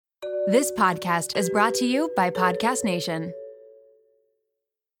This podcast is brought to you by Podcast Nation.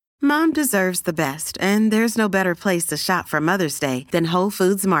 Mom deserves the best, and there's no better place to shop for Mother's Day than Whole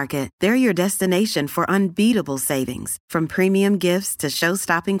Foods Market. They're your destination for unbeatable savings, from premium gifts to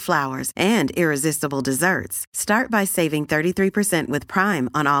show-stopping flowers and irresistible desserts. Start by saving 33% with Prime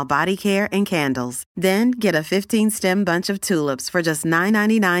on all body care and candles. Then get a 15-stem bunch of tulips for just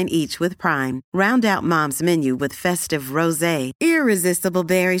 $9.99 each with Prime. Round out Mom's menu with festive rosé, irresistible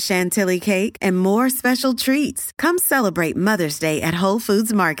berry chantilly cake, and more special treats. Come celebrate Mother's Day at Whole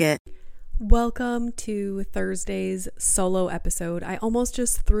Foods Market. Welcome to Thursday's solo episode. I almost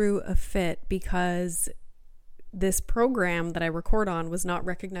just threw a fit because this program that I record on was not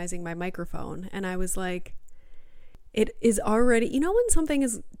recognizing my microphone. And I was like, it is already, you know, when something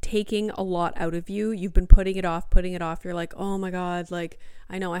is taking a lot out of you, you've been putting it off. You're like, oh my God, like,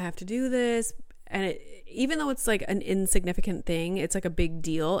 I know I have to do this. And even though it's like an insignificant thing, it's like a big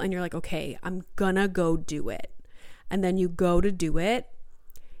deal. And you're like, okay, I'm gonna go do it. And then you go to do it.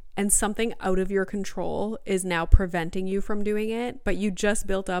 And something out of your control is now preventing you from doing it, but you just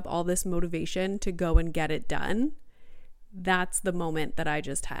built up all this motivation to go and get it done. That's the moment that I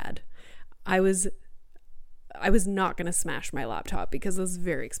just had. I was not going to smash my laptop because it was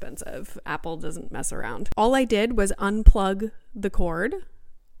very expensive. Apple doesn't mess around. All I did was unplug the cord.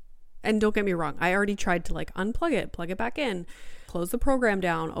 And don't get me wrong, I already tried to like unplug it, plug it back in, close the program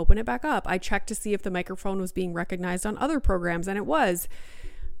down, open it back up. I checked to see if the microphone was being recognized on other programs, and it was.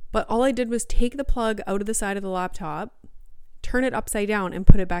 But all I did was take the plug out of the side of the laptop, turn it upside down, and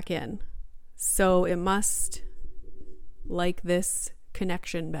put it back in. So it must like this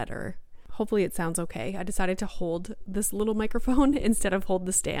connection better. Hopefully it sounds okay. I decided to hold this little microphone instead of hold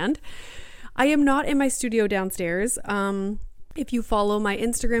the stand. I am not in my studio downstairs. If you follow my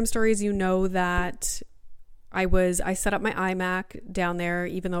Instagram stories, you know that I set up my iMac down there,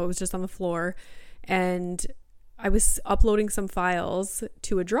 even though it was just on the floor, and I was uploading some files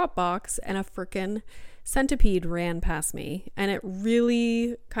to a Dropbox, and a frickin' centipede ran past me, and it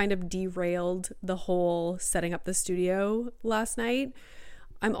really kind of derailed the whole setting up the studio last night.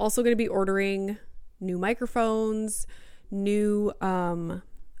 I'm also going to be ordering new microphones, new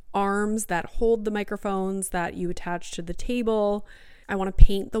arms that hold the microphones that you attach to the table. I want to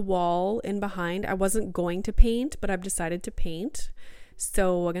paint the wall in behind. I wasn't going to paint, but I've decided to paint.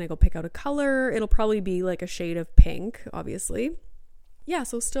 So I'm going to go pick out a color. It'll probably be like a shade of pink, obviously. Yeah,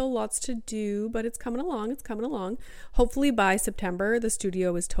 so still lots to do, but it's coming along. Hopefully by September, the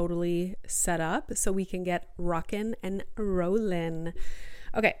studio is totally set up so we can get rockin' and rollin'.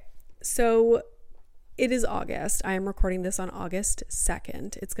 Okay, so it is August. I am recording this on August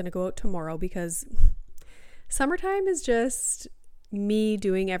 2nd. It's going to go out tomorrow because summertime is just me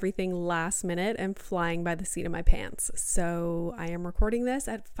doing everything last minute and flying by the seat of my pants. So I am recording this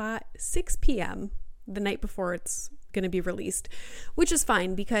at 6 p.m. the night before it's going to be released, which is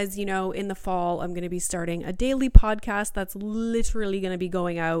fine because, you know, in the fall, I'm going to be starting a daily podcast that's literally going to be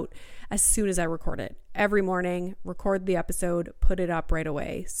going out as soon as I record it. Every morning, record the episode, put it up right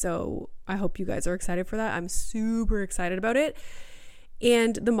away. So I hope you guys are excited for that. I'm super excited about it.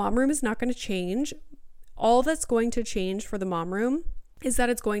 And the mom room is not going to change. All that's going to change for the mom room is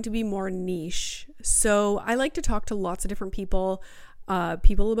that it's going to be more niche. So I like to talk to lots of different people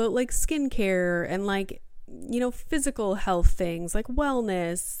about like skincare and like, you know, physical health things like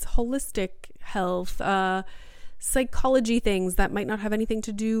wellness, holistic health, psychology things that might not have anything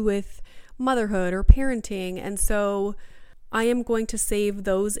to do with motherhood or parenting. And so I am going to save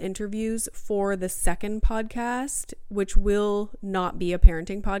those interviews for the second podcast, which will not be a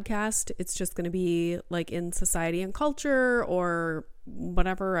parenting podcast. It's just going to be like in society and culture or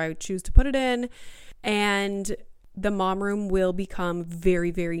whatever I choose to put it in. And the mom room will become very,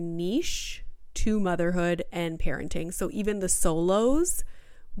 very niche to motherhood and parenting. So even the solos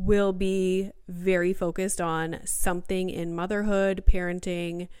will be very focused on something in motherhood,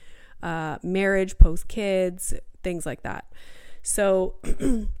 parenting, marriage, post kids, things like that. So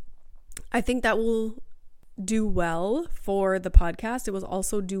I think that will do well for the podcast. It will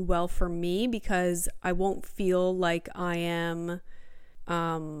also do well for me because I won't feel like I am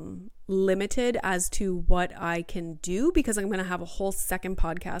limited as to what I can do, because I'm going to have a whole second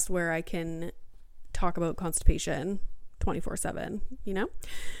podcast where I can talk about constipation 24/7, you know?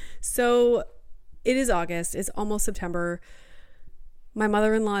 So it is August. It's almost September. My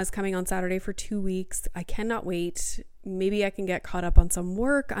mother-in-law is coming on Saturday for 2 weeks. I cannot wait. Maybe I can get caught up on some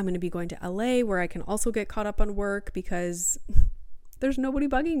work. I'm going to be going to LA where I can also get caught up on work because there's nobody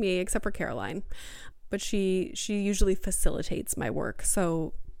bugging me except for Caroline. But she usually facilitates my work,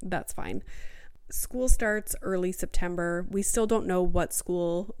 so that's fine. school starts early September. We still don't know what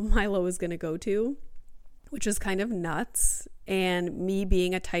school Milo is going to go to, which is kind of nuts. And me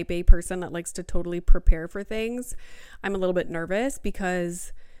being a type A person that likes to totally prepare for things, I'm a little bit nervous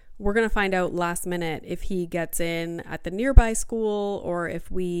because we're going to find out last minute if he gets in at the nearby school or if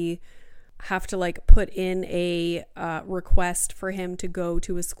we have to like put in a request for him to go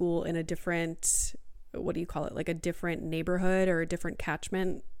to a school in a different, what do you call it? Like a different neighborhood or a different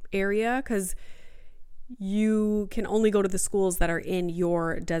catchment area, because you can only go to the schools that are in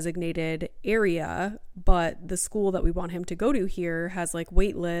your designated area, but the school that we want him to go to here has like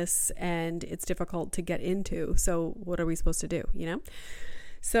wait lists and it's difficult to get into. So what are we supposed to do, you know?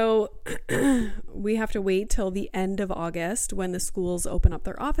 So we have to wait till the end of August when the schools open up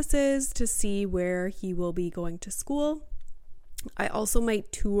their offices to see where he will be going to school. I also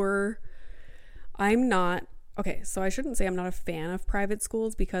might tour. So I shouldn't say I'm not a fan of private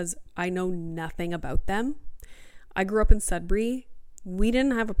schools because I know nothing about them. I grew up in Sudbury. We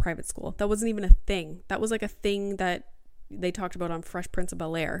didn't have a private school. That wasn't even a thing. That was like a thing that they talked about on Fresh Prince of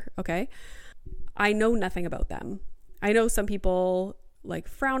Bel-Air, okay? I know nothing about them. I know some people like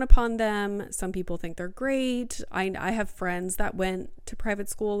frown upon them. Some people think they're great. I have friends that went to private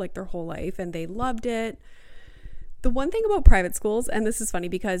school like their whole life and they loved it. The one thing about private schools, and this is funny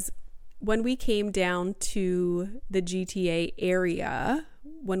because when we came down to the GTA area,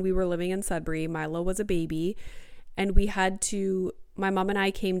 when we were living in Sudbury, Milo was a baby, and my mom and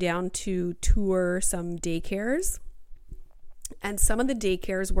I came down to tour some daycares, and some of the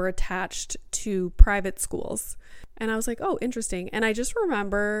daycares were attached to private schools. And I was like, oh, interesting. And I just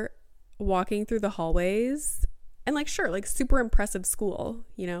remember walking through the hallways and like, sure, like super impressive school,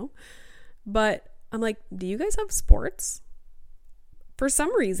 you know, but I'm like, do you guys have sports? For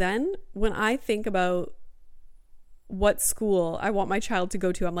some reason, when I think about what school I want my child to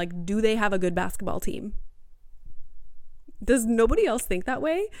go to, I'm like, do they have a good basketball team? Does nobody else think that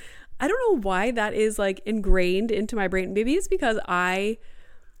way? I don't know why that is like ingrained into my brain. Maybe it's because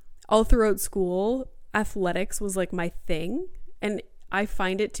all throughout school, athletics was like my thing. And I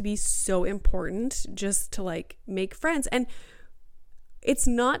find it to be so important just to like make friends. And it's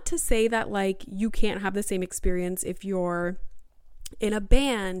not to say that like you can't have the same experience if you're in a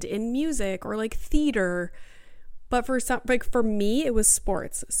band, in music, or like theater. But for me, it was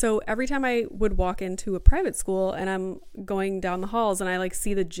sports. So every time I would walk into a private school and I'm going down the halls and I like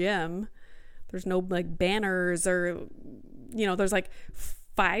see the gym, there's no like banners or, you know, there's like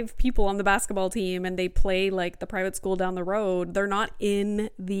 5 people on the basketball team and they play like the private school down the road. They're not in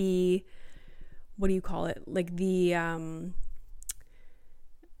the, what do you call it? Like the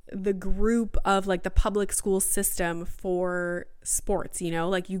group of like the public school system for sports, you know,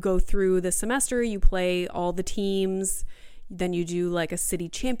 like you go through the semester, you play all the teams, then you do like a city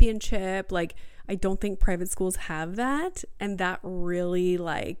championship. Like, I don't think private schools have that. And that really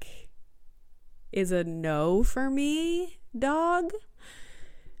like is a no for me, dog.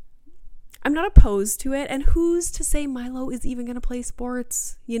 I'm not opposed to it. And who's to say Milo is even going to play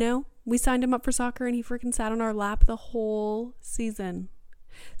sports? You know, we signed him up for soccer and he freaking sat on our lap the whole season.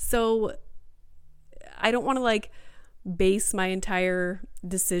 So I don't want to like base my entire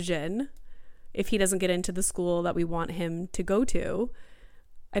decision if he doesn't get into the school that we want him to go to.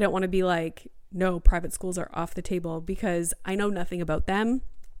 I don't want to be like, no, private schools are off the table, because I know nothing about them.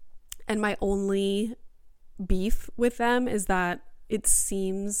 And my only beef with them is that it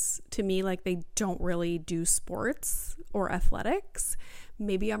seems to me like they don't really do sports or athletics.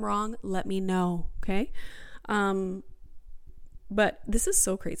 Maybe I'm wrong. Let me know. Okay. But this is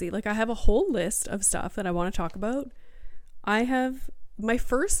so crazy. Like, I have a whole list of stuff that I want to talk about. I have my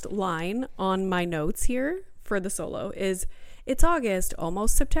first line on my notes here for the solo is, it's August,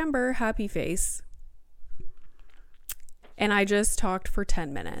 almost September, happy face. And I just talked for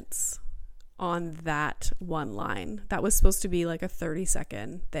 10 minutes on that one line. That was supposed to be like a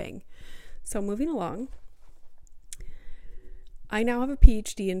 30-second thing. So moving along. I now have a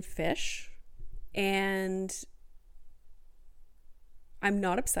PhD in fish, and I'm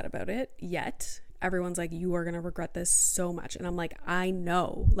not upset about it yet. Everyone's like, you are going to regret this so much. And I'm like, I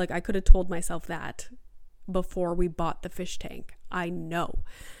know. Like, I could have told myself that before we bought the fish tank. I know.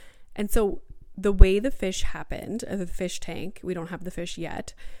 And so the way the fish happened, the fish tank, we don't have the fish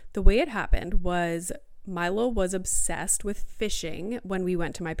yet. The way it happened was Milo was obsessed with fishing when we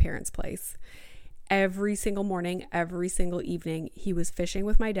went to my parents' place. Every single morning, every single evening, he was fishing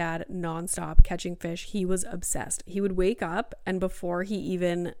with my dad nonstop, catching fish. He was obsessed. He would wake up, and before he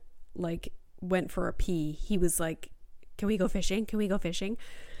even like went for a pee, he was like, can we go fishing? Can we go fishing?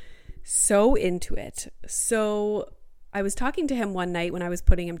 So into it. So I was talking to him one night when I was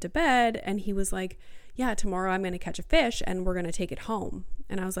putting him to bed, and he was like, yeah, tomorrow I'm going to catch a fish and we're going to take it home.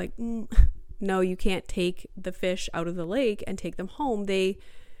 And I was like, no, you can't take the fish out of the lake and take them home. They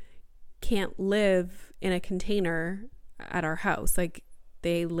can't live in a container at our house. Like,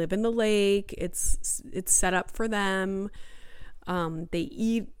 they live in the lake. It's set up for them. They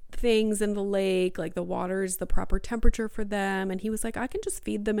eat things in the lake. Like, the water is the proper temperature for them. And he was like, I can just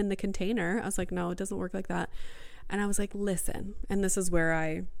feed them in the container. I was like, no, it doesn't work like that. And I was like, listen, and this is where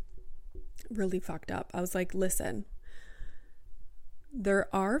I really fucked up. I was like, listen, there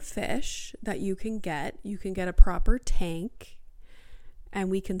are fish that you can get. You can get a proper tank and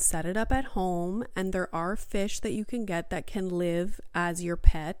we can set it up at home. And there are fish that you can get that can live as your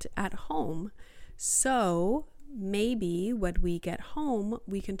pet at home. So maybe when we get home,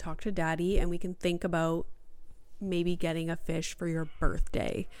 we can talk to Daddy and we can think about maybe getting a fish for your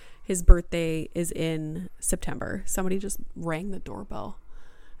birthday. His birthday is in September. Somebody just rang the doorbell.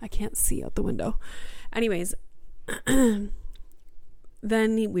 I can't see out the window. Anyways, then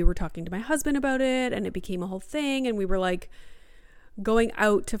we were talking to my husband about it and it became a whole thing. And we were like going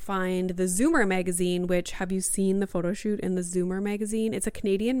out to find the Zoomer magazine, which, have you seen the photo shoot in the Zoomer magazine? It's a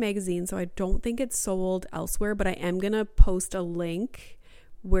Canadian magazine, so I don't think it's sold elsewhere, but I am going to post a link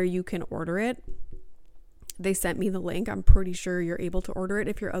where you can order it. They sent me the link. I'm pretty sure you're able to order it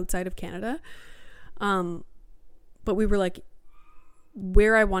if you're outside of Canada. But we were like,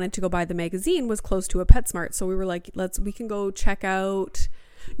 where I wanted to go buy the magazine was close to a PetSmart. So we were like, we can go check out.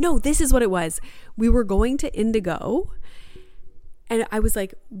 No, this is what it was. We were going to Indigo and I was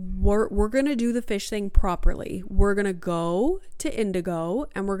like, we're going to do the fish thing properly. We're going to go to Indigo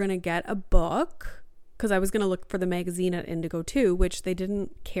and we're going to get a book. Because I was going to look for the magazine at Indigo too, which they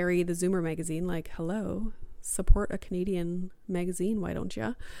didn't carry the Zoomer magazine. Like, hello, support a Canadian magazine. Why don't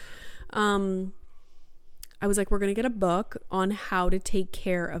you? I was like, we're going to get a book on how to take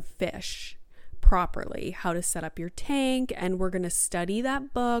care of fish properly, how to set up your tank. And we're going to study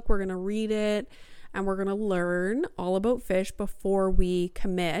that book. We're going to read it and we're going to learn all about fish before we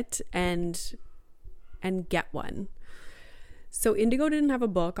commit and get one. So Indigo didn't have a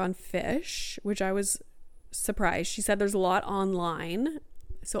book on fish, which I was surprised. She said there's a lot online.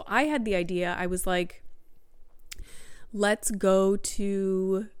 So I had the idea. I was like, let's go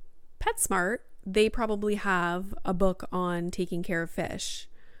to PetSmart. They probably have a book on taking care of fish.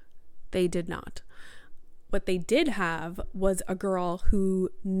 They did not. What they did have was a girl who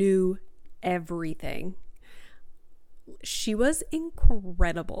knew everything. She was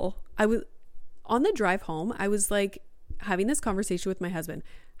incredible. I was on the drive home. I was like having this conversation with my husband.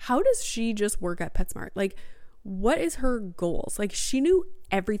 How does she just work at PetSmart? Like, what is her goals? Like, she knew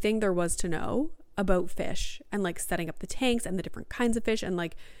everything there was to know about fish and like setting up the tanks and the different kinds of fish and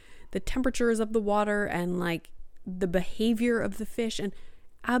like the temperatures of the water and like the behavior of the fish and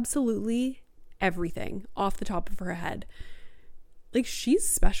absolutely everything off the top of her head. Like, she's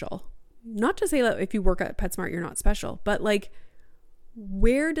special. Not to say that if you work at PetSmart, you're not special, but like,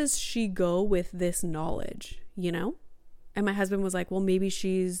 where does she go with this knowledge, you know? And my husband was like, well, maybe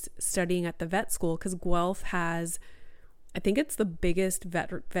she's studying at the vet school because Guelph has, I think it's the biggest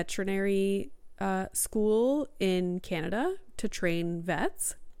veterinary school in Canada to train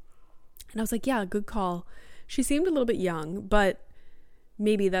vets. And I was like, yeah, good call. She seemed a little bit young, but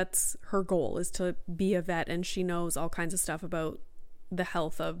maybe that's her goal, is to be a vet and she knows all kinds of stuff about the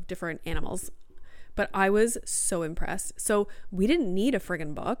health of different animals. But I was so impressed. So we didn't need a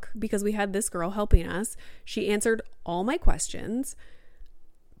friggin' book because we had this girl helping us. She answered all my questions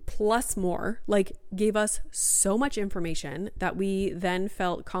plus more, like gave us so much information that we then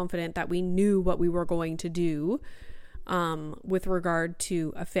felt confident that we knew what we were going to do with regard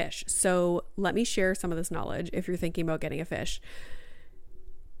to a fish. So let me share some of this knowledge if you're thinking about getting a fish.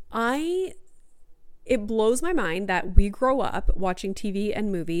 It blows my mind that we grow up watching TV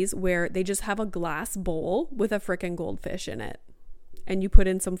and movies where they just have a glass bowl with a frickin' goldfish in it. And you put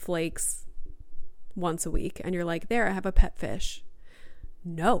in some flakes once a week and you're like, there, I have a pet fish.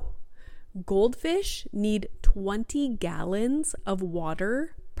 No. Goldfish need 20 gallons of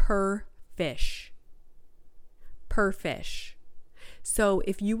water per fish. Per fish. So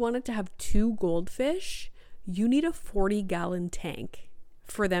if you wanted to have 2 goldfish, you need a 40-gallon tank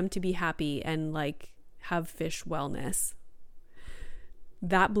for them to be happy and like have fish wellness.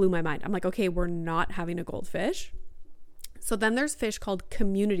 That blew my mind. I'm like, okay, we're not having a goldfish. So then there's fish called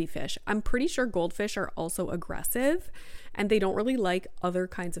community fish. I'm pretty sure goldfish are also aggressive and they don't really like other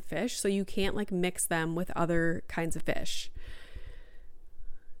kinds of fish. So you can't like mix them with other kinds of fish.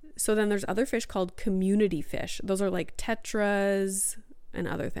 So then there's other fish called community fish. Those are like tetras and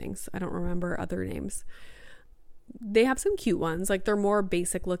other things. I don't remember other names. They have some cute ones. Like they're more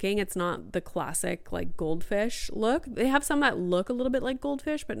basic looking. It's not the classic like goldfish look. They have some that look a little bit like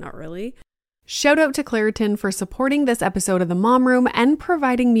goldfish, but not really. Shout out to Claritin for supporting this episode of the Mom Room and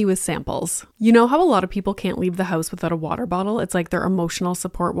providing me with samples. You know how a lot of people can't leave the house without a water bottle? It's like their emotional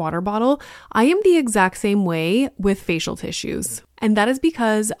support water bottle. I am the exact same way with facial tissues. And that is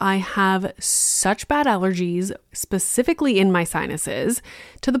because I have such bad allergies, specifically in my sinuses,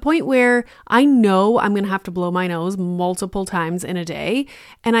 to the point where I know I'm going to have to blow my nose multiple times in a day,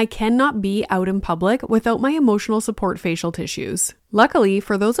 and I cannot be out in public without my emotional support facial tissues. Luckily,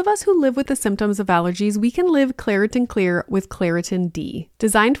 for those of us who live with the symptoms of allergies, we can live Claritin Clear with Claritin D.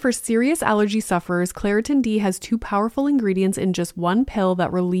 Designed for serious allergy sufferers, Claritin D has 2 powerful ingredients in just one pill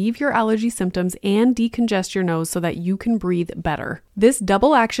that relieve your allergy symptoms and decongest your nose so that you can breathe better. This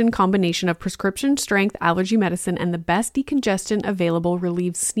double action combination of prescription strength allergy medicine and the best decongestant available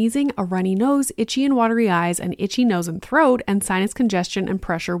relieves sneezing, a runny nose, itchy and watery eyes, an itchy nose and throat, and sinus congestion and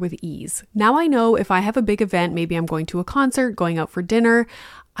pressure with ease. Now I know if I have a big event, maybe I'm going to a concert, going out for dinner,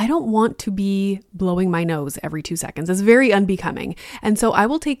 I don't want to be blowing my nose every 2 seconds. It's very unbecoming. And so I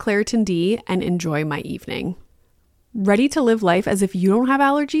will take Claritin D and enjoy my evening. Ready to live life as if you don't have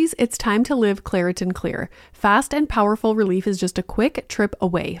allergies? It's time to live Claritin Clear. Fast and powerful relief is just a quick trip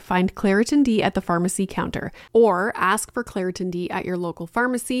away. Find Claritin D at the pharmacy counter or ask for Claritin D at your local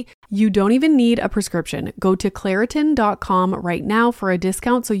pharmacy. You don't even need a prescription. Go to Claritin.com right now for a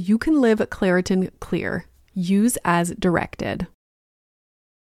discount so you can live Claritin Clear. Use as directed.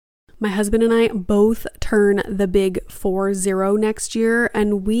 My husband and I both turn the big 40 next year,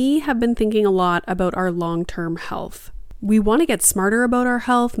 and we have been thinking a lot about our long-term health. We want to get smarter about our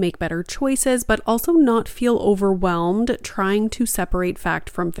health, make better choices, but also not feel overwhelmed trying to separate fact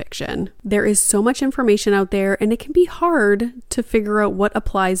from fiction. There is so much information out there, and it can be hard to figure out what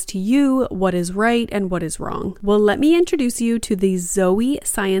applies to you, what is right, and what is wrong. Well, let me introduce you to the Zoe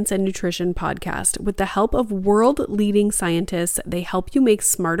Science and Nutrition podcast. With the help of world-leading scientists, they help you make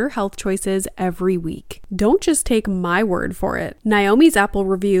smarter health choices every week. Don't just take my word for it. Naomi's Apple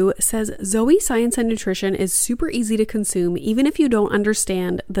review says Zoe Science and Nutrition is super easy to consume even if you don't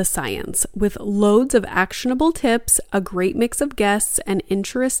understand the science, with loads of actionable tips, a great mix of guests, and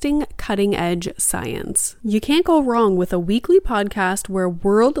interesting cutting-edge science. You can't go wrong with a weekly podcast where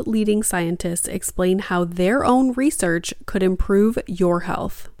world-leading scientists explain how their own research could improve your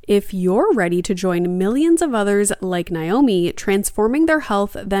health. If you're ready to join millions of others like Naomi transforming their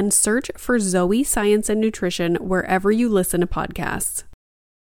health, then search for Zoe Science and Nutrition wherever you listen to podcasts.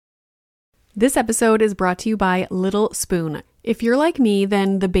 This episode is brought to you by Little Spoon. If you're like me,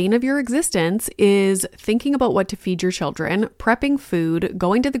 then the bane of your existence is thinking about what to feed your children, prepping food,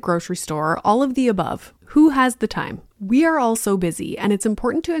 going to the grocery store, all of the above. Who has the time? We are all so busy, and it's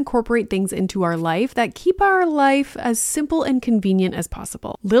important to incorporate things into our life that keep our life as simple and convenient as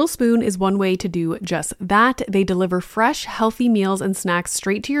possible. Little Spoon is one way to do just that. They deliver fresh, healthy meals and snacks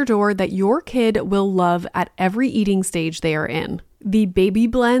straight to your door that your kid will love at every eating stage they are in. The baby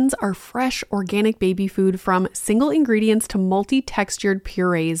blends are fresh, organic baby food from single ingredients to multi-textured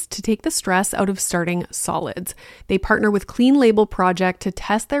purees to take the stress out of starting solids. They partner with Clean Label Project to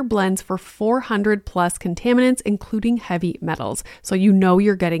test their blends for 400 plus contaminants, including heavy metals, so you know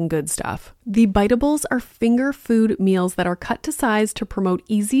you're getting good stuff. The Biteables are finger food meals that are cut to size to promote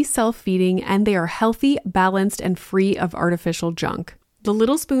easy self-feeding, and they are healthy, balanced, and free of artificial junk. The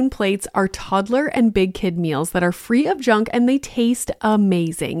Little Spoon plates are toddler and big kid meals that are free of junk, and they taste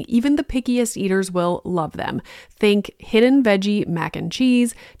amazing. Even the pickiest eaters will love them. Think hidden veggie mac and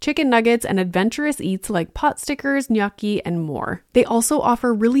cheese, chicken nuggets, and adventurous eats like pot stickers, gnocchi, and more. They also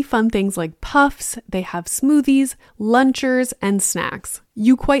offer really fun things like puffs. They have smoothies, lunchers, and snacks.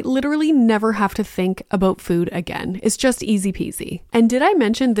 You quite literally never have to think about food again. It's just easy peasy. And did I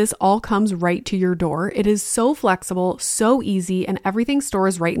mention this all comes right to your door? It is so flexible, so easy, and everything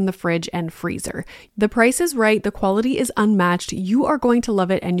stores right in the fridge and freezer. The price is right, the quality is unmatched. You are going to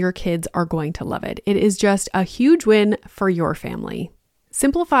love it, and your kids are going to love it. It is just a huge win for your family.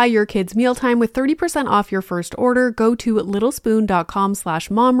 Simplify your kids' mealtime with 30% off your first order. Go to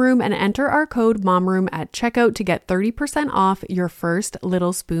littlespoon.com/momroom and enter our code momroom at checkout to get 30% off your first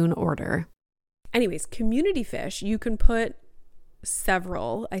Little Spoon order. Anyways, community fish, you can put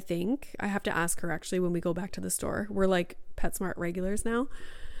several, I think. I have to ask her actually when we go back to the store. We're like PetSmart regulars now.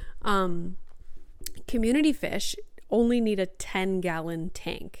 Community fish only need a 10-gallon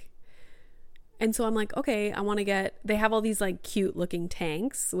tank. And so I'm like, okay, I want to get, they have all these like cute looking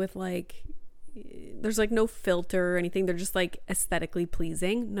tanks with like, there's like no filter or anything. They're just like aesthetically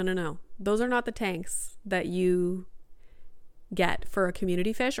pleasing. No. Those are not the tanks that you get for a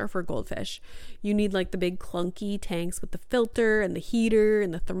community fish or for goldfish. You need like the big clunky tanks with the filter and the heater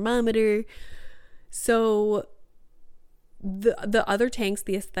and the thermometer. So the other tanks,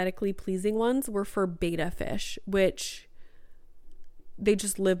 the aesthetically pleasing ones, were for betta fish, which they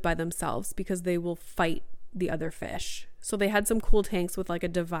just live by themselves because they will fight the other fish. So they had some cool tanks with like a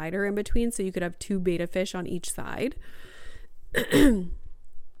divider in between, so you could have 2 betta fish on each side.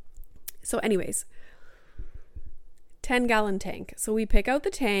 So anyways, 10-gallon tank. So we pick out the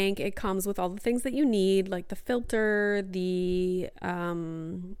tank. It comes with all the things that you need, like the filter, the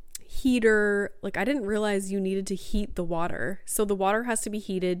heater. Like, I didn't realize you needed to heat the water. So the water has to be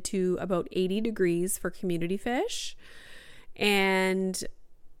heated to about 80 degrees for community fish. And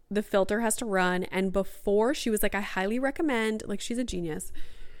the filter has to run. And before, she was like, I highly recommend, like, she's a genius.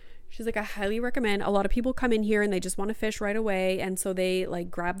 She's like, I highly recommend. A lot of people come in here and they just want to fish right away. And so they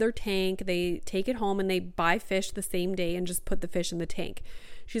like grab their tank, they take it home and they buy fish the same day and just put the fish in the tank.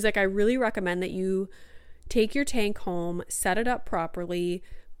 She's like, I really recommend that you take your tank home, set it up properly,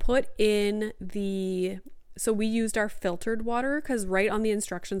 put in so we used our filtered water because right on the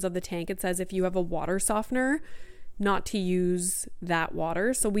instructions of the tank, it says if you have a water softener, not to use that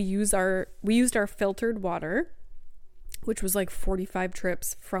water. So we used our filtered water, which was like 45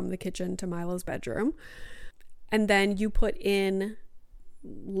 trips from the kitchen to Milo's bedroom. And then you put in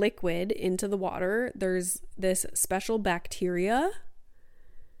liquid into the water. There's this special bacteria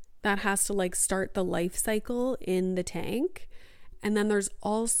that has to like start the life cycle in the tank. And then there's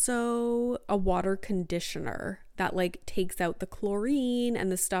also a water conditioner that like takes out the chlorine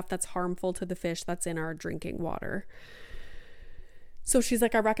and the stuff that's harmful to the fish that's in our drinking water. So she's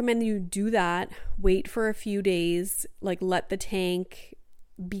like, I recommend you do that, wait for a few days, like let the tank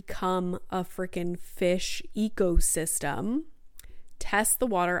become a freaking fish ecosystem, test the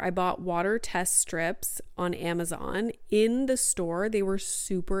water. I bought water test strips on Amazon. In the store, they were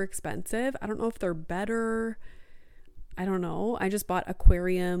super expensive. I don't know if they're better. I don't know. I just bought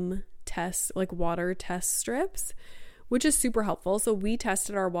aquarium test, like water test strips, which is super helpful. So we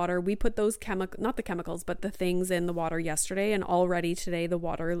tested our water. We put those not the chemicals, but the things in the water yesterday. And already today, the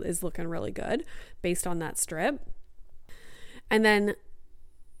water is looking really good based on that strip. And then,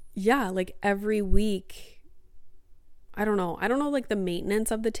 yeah, like every week, I don't know like the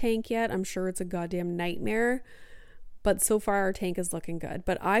maintenance of the tank yet. I'm sure it's a goddamn nightmare. But so far our tank is looking good.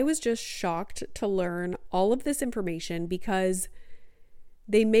 But I was just shocked to learn all of this information because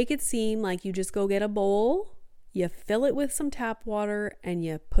they make it seem like you just go get a bowl, you fill it with some tap water, and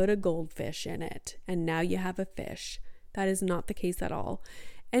you put a goldfish in it. And now you have a fish. That is not the case at all.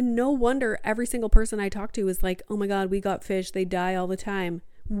 And no wonder every single person I talk to is like, oh my God, we got fish. They die all the time.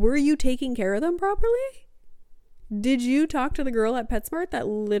 Were you taking care of them properly? Did you talk to the girl at PetSmart that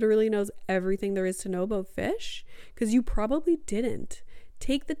literally knows everything there is to know about fish? Because you probably didn't.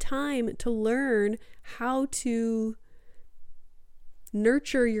 Take the time to learn how to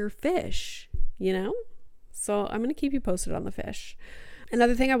nurture your fish, you know? So I'm going to keep you posted on the fish.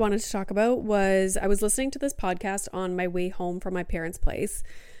 Another thing I wanted to talk about was I was listening to this podcast on my way home from my parents' place.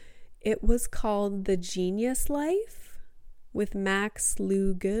 It was called The Genius Life with Max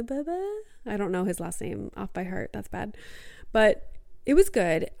Lugubaba. I don't know his last name off by heart. That's bad. But it was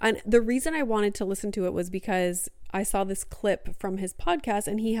good. And the reason I wanted to listen to it was because I saw this clip from his podcast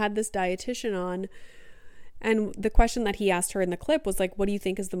and he had this dietitian on. And the question that he asked her in the clip was like, what do you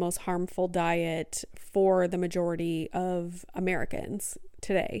think is the most harmful diet for the majority of Americans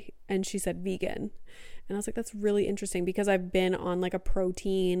today? And she said vegan. And I was like, that's really interesting because I've been on like a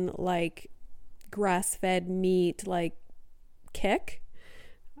protein, like grass-fed meat, like kick.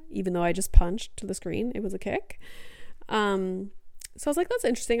 Even though I just punched to the screen, it was a kick. So I was like, that's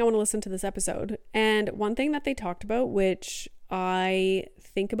interesting. I want to listen to this episode. And one thing that they talked about, which I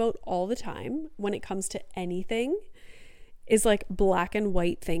think about all the time when it comes to anything, is like black and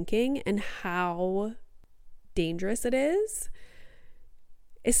white thinking and how dangerous it is,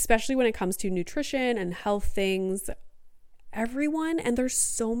 especially when it comes to nutrition and health things. Everyone, and there's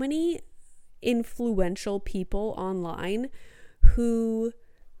so many influential people online who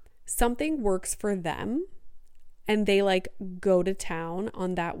something works for them and they like go to town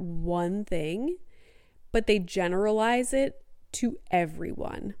on that one thing, but they generalize it to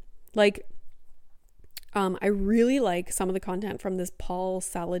everyone. Like, I really like some of the content from this Paul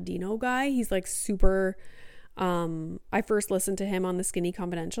Saladino guy. He's like super, I first listened to him on the Skinny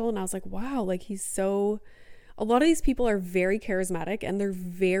Confidential and I was like, wow, like a lot of these people are very charismatic and they're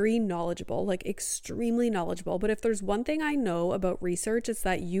very knowledgeable, like extremely knowledgeable. But if there's one thing I know about research, it's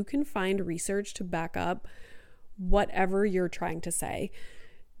that you can find research to back up whatever you're trying to say.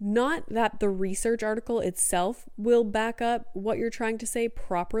 Not that the research article itself will back up what you're trying to say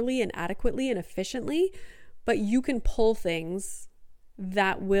properly and adequately and efficiently, but you can pull things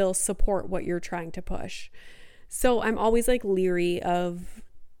that will support what you're trying to push. So I'm always like leery of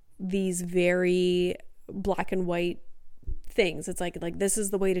these very black and white things. It's like this is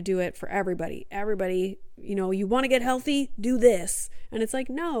the way to do it for everybody. Everybody, you know, you want to get healthy, do this. And it's like,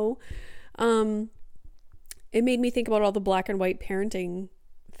 no. It made me think about all the black and white parenting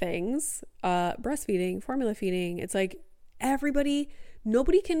things, breastfeeding, formula feeding. It's like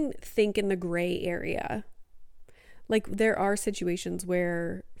nobody can think in the gray area. Like there are situations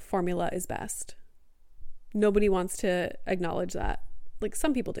where formula is best. Nobody wants to acknowledge that. Like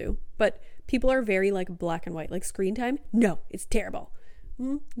some people do, but people are very like black and white. Like screen time, no, it's terrible.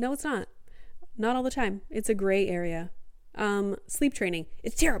 No, it's not. Not all the time. It's a gray area. Sleep training,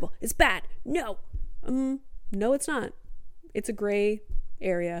 it's terrible. It's bad. No. No, it's not. It's a gray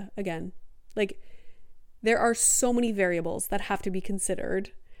area again. Like there are so many variables that have to be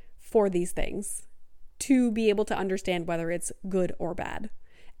considered for these things to be able to understand whether it's good or bad.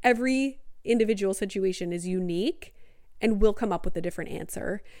 Every individual situation is unique and will come up with a different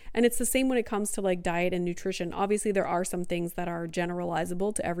answer. And it's the same when it comes to like diet and nutrition. Obviously, there are some things that are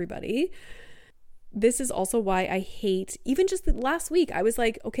generalizable to everybody. This is also why I hate, even just last week, I was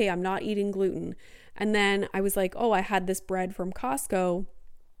like, okay, I'm not eating gluten. And then I was like, oh, I had this bread from Costco.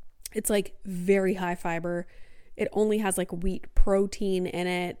 It's like very high fiber. It only has like wheat protein in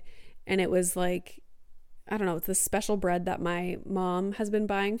it. And it was like, I don't know, it's this special bread that my mom has been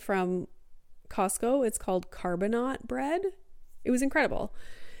buying from Costco. It's called carbonate bread. It was incredible.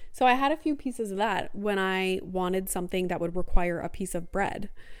 So I had a few pieces of that when I wanted something that would require a piece of bread.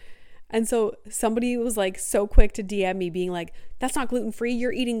 And so somebody was like so quick to DM me being like, that's not gluten-free,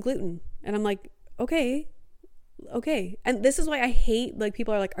 you're eating gluten. And I'm like, okay. And this is why I hate, like,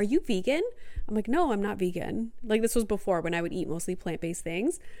 people are like, are you vegan? I'm like, no, I'm not vegan. Like, this was before when I would eat mostly plant-based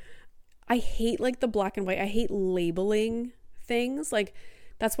things. I hate like the black and white. I hate labeling things. Like,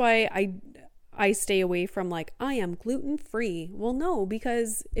 that's why I stay away from like, I am gluten-free. Well, no,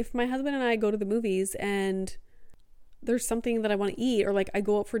 because if my husband and I go to the movies and there's something that I want to eat, or like I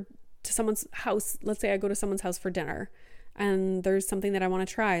go out to someone's house, let's say I go to someone's house for dinner and there's something that I want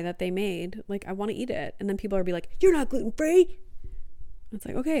to try that they made, like I want to eat it. And then people are be like, you're not gluten-free. It's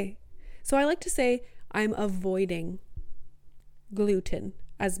like, okay. So I like to say I'm avoiding gluten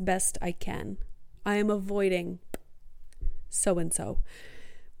as best I can. I am avoiding so-and-so.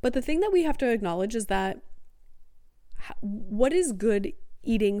 But the thing that we have to acknowledge is that what is good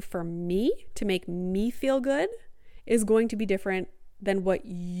eating for me to make me feel good is going to be different than what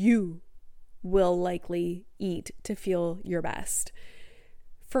you will likely eat to feel your best.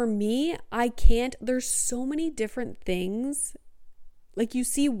 For me, there's so many different things. Like you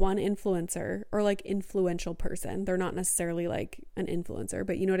see one influencer or like influential person. They're not necessarily like an influencer,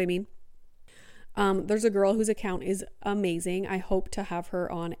 but you know what I mean? There's a girl whose account is amazing. I hope to have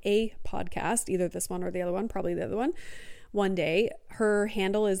her on a podcast, either this one or the other one, probably the other one day. Her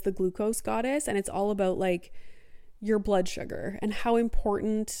handle is the Glucose Goddess, and it's all about like your blood sugar and how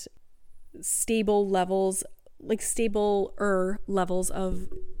important stable levels, like stabler levels of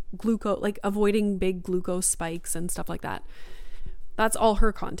glucose, like avoiding big glucose spikes and stuff like that. That's all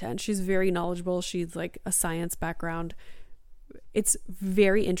her content. She's very knowledgeable. She's like a science background. It's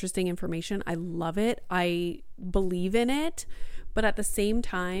very interesting information. I love it. I believe in it. But at the same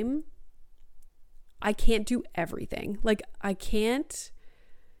time, I can't do everything. Like I can't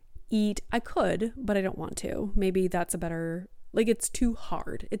eat. I could, but I don't want to. Maybe that's a better, like it's too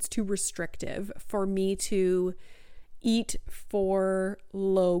hard. It's too restrictive for me to eat for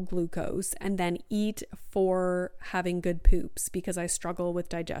low glucose and then eat for having good poops because I struggle with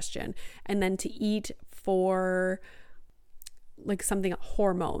digestion, and then to eat for like something,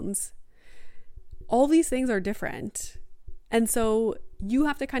 hormones. All these things are different. And so you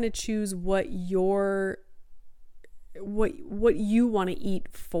have to kind of choose what you want to eat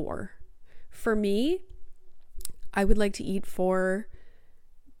for. For me, I would like to eat for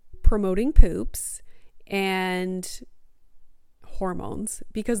promoting poops and hormones,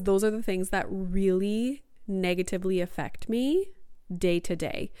 because those are the things that really negatively affect me day to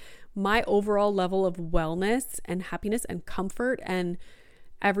day. My overall level of wellness and happiness and comfort and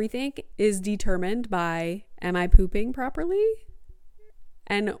everything is determined by, am I pooping properly?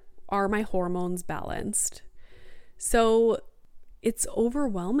 And are my hormones balanced? So it's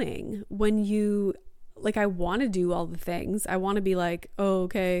overwhelming when you, like, I want to do all the things. I want to be like, oh,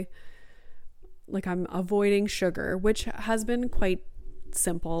 okay, like I'm avoiding sugar, which has been quite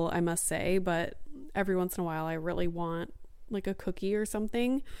simple, I must say, but every once in a while I really want like a cookie or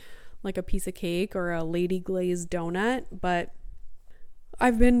something, like a piece of cake or a lady glazed donut, but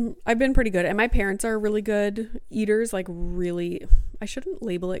I've been pretty good. And my parents are really good eaters, like really, I shouldn't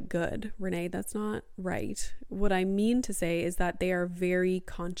label it good, Renee, that's not right. What I mean to say is that they are very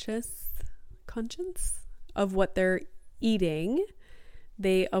conscious of what they're eating.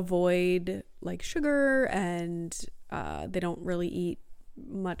 They avoid like sugar, and they don't really eat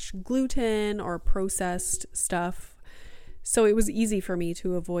much gluten or processed stuff. So it was easy for me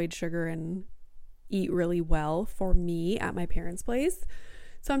to avoid sugar and eat really well for me at my parents' place.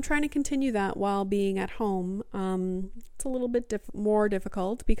 So I'm trying to continue that while being at home. It's a little bit more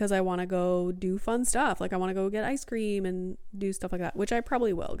difficult because I want to go do fun stuff. Like I want to go get ice cream and do stuff like that, which I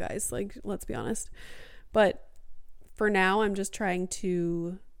probably will, guys. Like, let's be honest. But for now, I'm just trying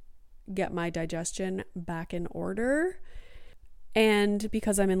to get my digestion back in order. And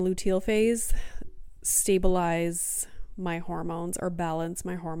because I'm in luteal phase, stabilize my hormones or balance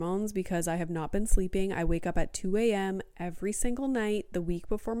my hormones, because I have not been sleeping. I wake up at 2 a.m. every single night the week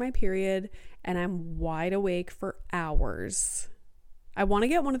before my period, and I'm wide awake for hours. I want to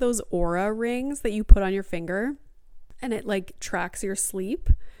get one of those Aura rings that you put on your finger and it like tracks your sleep,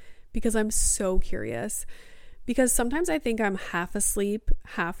 because I'm so curious. Because sometimes I think I'm half asleep,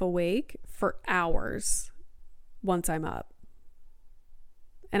 half awake for hours once I'm up.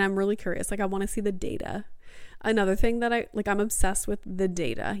 And I'm really curious. Like, I want to see the data. Another thing that I'm obsessed with the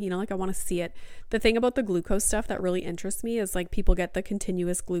data, like I want to see it. The thing about the glucose stuff that really interests me is like people get the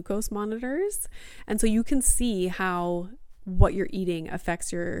continuous glucose monitors. And so you can see how what you're eating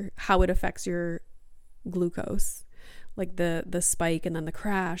affects how it affects your glucose, like the spike and then the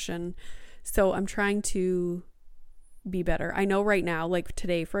crash. And so I'm trying to be better. I know right now, like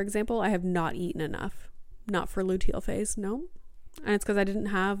today, for example, I have not eaten enough, not for luteal phase. No. And it's because I didn't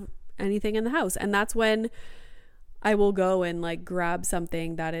have anything in the house. And that's when I will go and like grab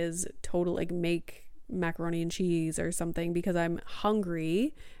something that is total, like make macaroni and cheese or something, because I'm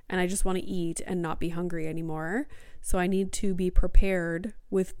hungry and I just want to eat and not be hungry anymore. So I need to be prepared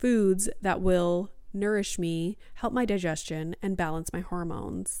with foods that will nourish me, help my digestion, and balance my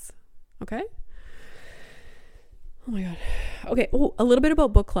hormones. Okay? Oh my God. Okay. Oh, a little bit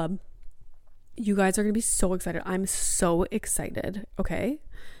about book club. You guys are going to be so excited. I'm so excited. Okay.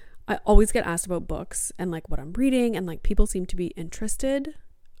 I always get asked about books and like what I'm reading, and like people seem to be interested.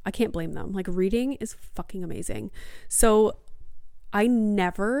 I can't blame them. Like, reading is fucking amazing. So I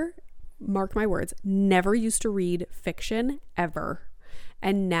never, mark my words, never used to read fiction ever.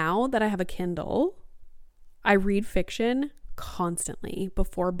 And now that I have a Kindle, I read fiction constantly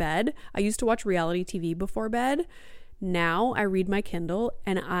before bed. I used to watch reality TV before bed. Now I read my Kindle,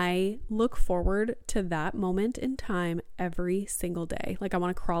 and I look forward to that moment in time every single day. Like, I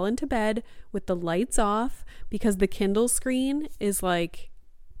want to crawl into bed with the lights off, because the Kindle screen is like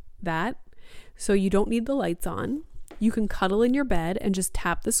that. So you don't need the lights on. You can cuddle in your bed and just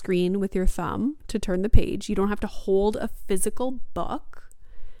tap the screen with your thumb to turn the page. You don't have to hold a physical book.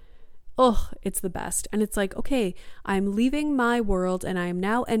 Oh, it's the best. And it's like, okay, I'm leaving my world and I am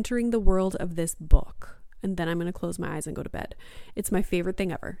now entering the world of this book. And then I'm going to close my eyes and go to bed. It's my favorite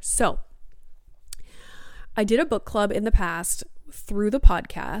thing ever. So I did a book club in the past through the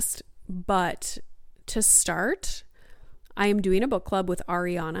podcast, but to start, I am doing a book club with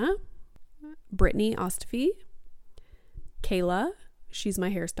Ariana, Brittany Ostafy, Kayla, she's my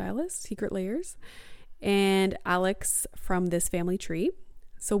hairstylist, Secret Layers, and Alex from This Family Tree.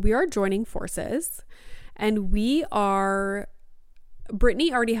 So we are joining forces, and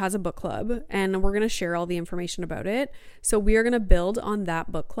Brittany already has a book club, and we're going to share all the information about it. So we are going to build on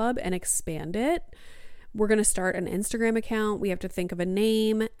that book club and expand it. We're going to start an Instagram account. We have to think of a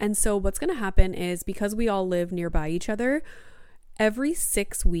name. And so what's going to happen is, because we all live nearby each other, every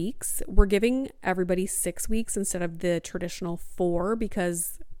 6 weeks, we're giving everybody 6 weeks instead of the traditional 4,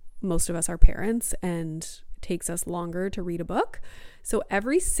 because most of us are parents and it takes us longer to read a book. So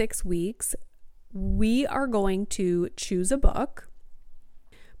every 6 weeks, we are going to choose a book,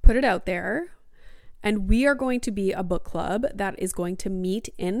 put it out there, and we are going to be a book club that is going to meet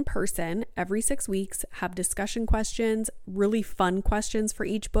in person every 6 weeks, have discussion questions, really fun questions for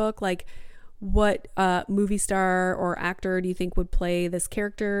each book, like what movie star or actor do you think would play this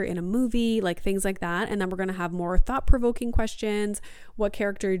character in a movie, like things like that. And then we're going to have more thought-provoking questions. What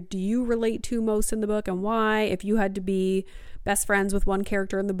character do you relate to most in the book and why? If you had to be best friends with one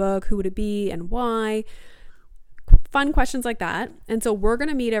character in the book, who would it be and why? Fun questions like that. And so we're going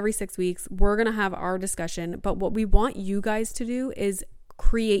to meet every 6 weeks. We're going to have our discussion. But what we want you guys to do is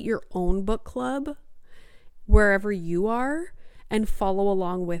create your own book club wherever you are and follow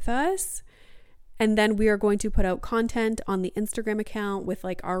along with us. And then we are going to put out content on the Instagram account with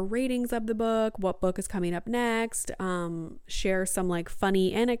like our ratings of the book, what book is coming up next, share some like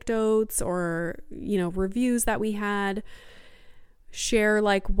funny anecdotes or, reviews that we had, share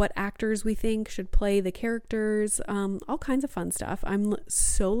like what actors we think should play the characters, all kinds of fun stuff. I'm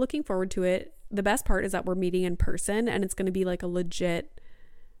so looking forward to it. The best part is that we're meeting in person and it's going to be like a legit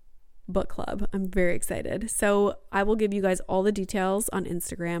book club. I'm very excited. So I will give you guys all the details on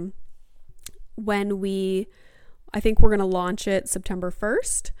Instagram. I think we're going to launch it September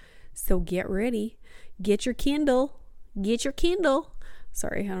 1st. So get ready. Get your Kindle.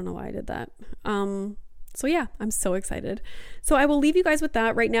 Sorry, I don't know why I did that. So yeah, I'm so excited. So I will leave you guys with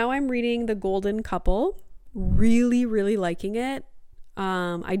that. Right now I'm reading The Golden Couple. Really, really liking it.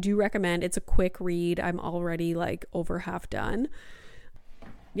 I do recommend. It's a quick read. I'm already like over half done.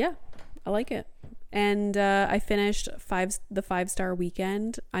 Yeah, I like it. And I finished the 5-Star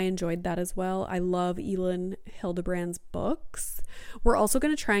Weekend. I enjoyed that as well. I love Elin Hildebrand's books. We're also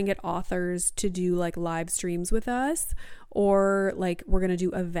going to try and get authors to do like live streams with us, or like we're going to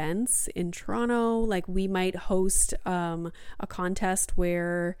do events in Toronto. Like we might host a contest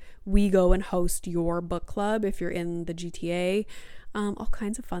where we go and host your book club if you're in the GTA. All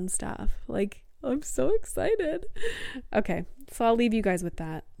kinds of fun stuff. Like, I'm so excited. Okay, so I'll leave you guys with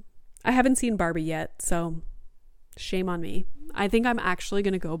that. I haven't seen Barbie yet, so shame on me. I think I'm actually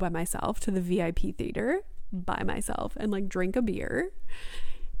going to go by myself to the VIP theater by myself and like drink a beer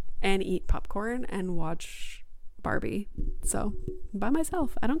and eat popcorn and watch Barbie. So by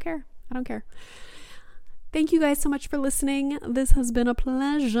myself. I don't care. Thank you guys so much for listening. This has been a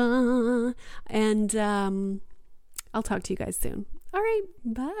pleasure. And I'll talk to you guys soon. All right.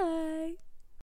 Bye.